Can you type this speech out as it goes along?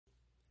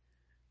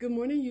Good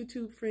morning,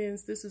 YouTube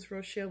friends. This is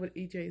Rochelle with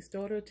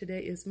ejsdaughter. Today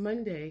is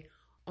Monday,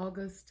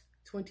 August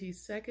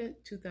 22nd,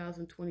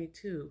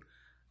 2022.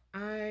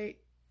 I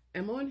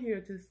am on here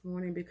this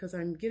morning because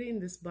I'm getting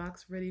this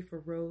box ready for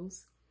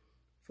Rose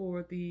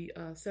for the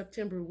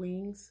September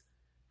Wings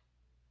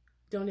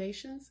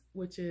donations,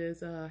 which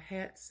is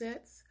hat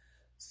sets.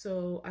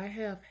 So I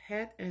have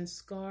hat and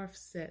scarf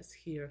sets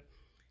here.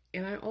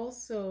 And I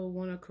also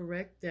want to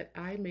correct that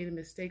I made a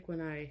mistake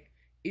when I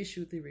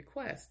issued the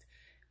request.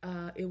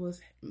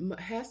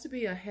 Has to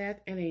be a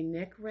hat and a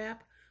neck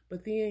wrap,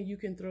 but then you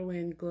can throw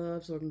in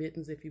gloves or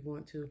mittens if you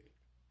want to.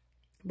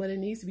 But it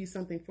needs to be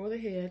something for the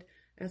head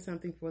and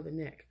something for the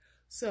neck.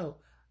 So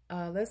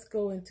let's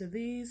go into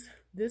these.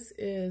 This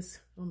is,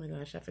 oh my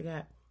gosh, I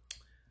forgot.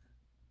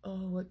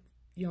 Oh, what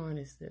yarn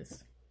is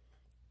this?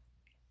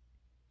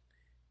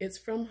 It's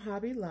from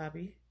Hobby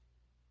Lobby.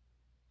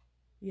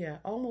 Yeah,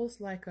 almost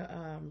like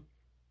a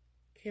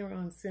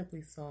Caron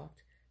Simply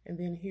Soft. And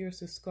then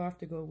here's the scarf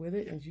to go with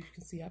it. As you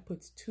can see, I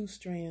put 2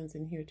 strands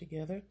in here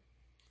together.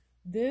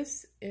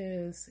 This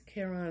is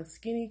Caron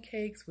Skinny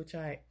Cakes, which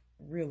I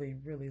really,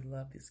 really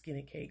love the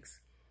Skinny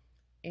Cakes.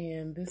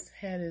 And this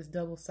hat is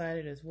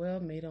double-sided as well,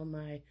 made on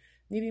my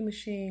knitting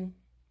machine.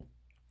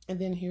 And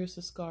then here's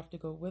the scarf to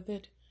go with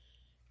it.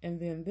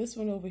 And then this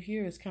one over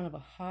here is kind of a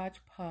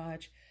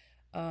hodgepodge.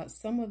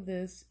 Some of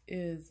this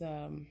is,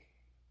 I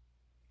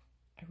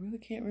really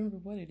can't remember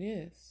what it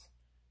is.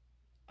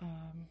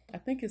 I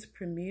think it's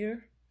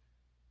Premier.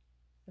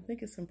 I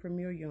think it's some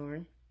Premier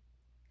yarn.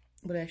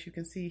 But as you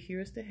can see,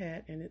 here's the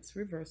hat, and it's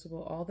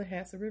reversible. All the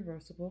hats are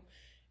reversible.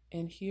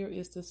 And here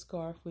is the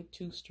scarf with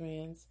 2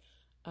 strands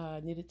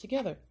knitted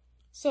together.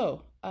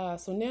 So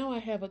now I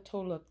have a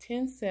total of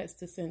 10 sets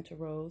to send to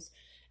Rose.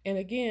 And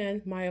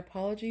again, my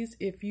apologies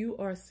if you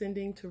are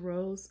sending to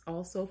Rose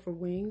also for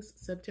Wings,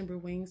 September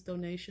Wings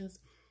donations.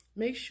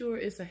 Make sure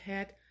it's a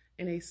hat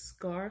and a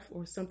scarf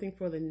or something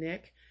for the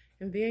neck.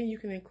 And then you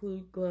can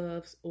include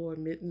gloves or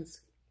mittens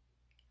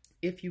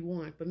if you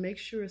want, but make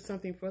sure it's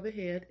something for the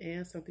head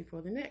and something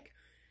for the neck.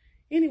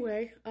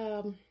 Anyway,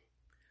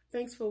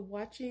 thanks for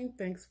watching.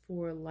 Thanks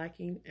for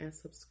liking and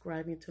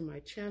subscribing to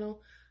my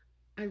channel.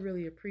 I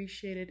really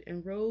appreciate it.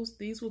 And Rose,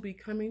 these will be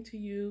coming to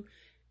you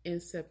in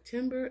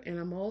September, and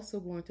I'm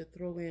also going to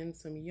throw in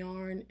some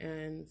yarn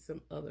and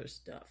some other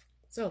stuff.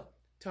 So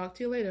talk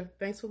to you later.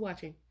 Thanks for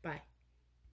watching. Bye.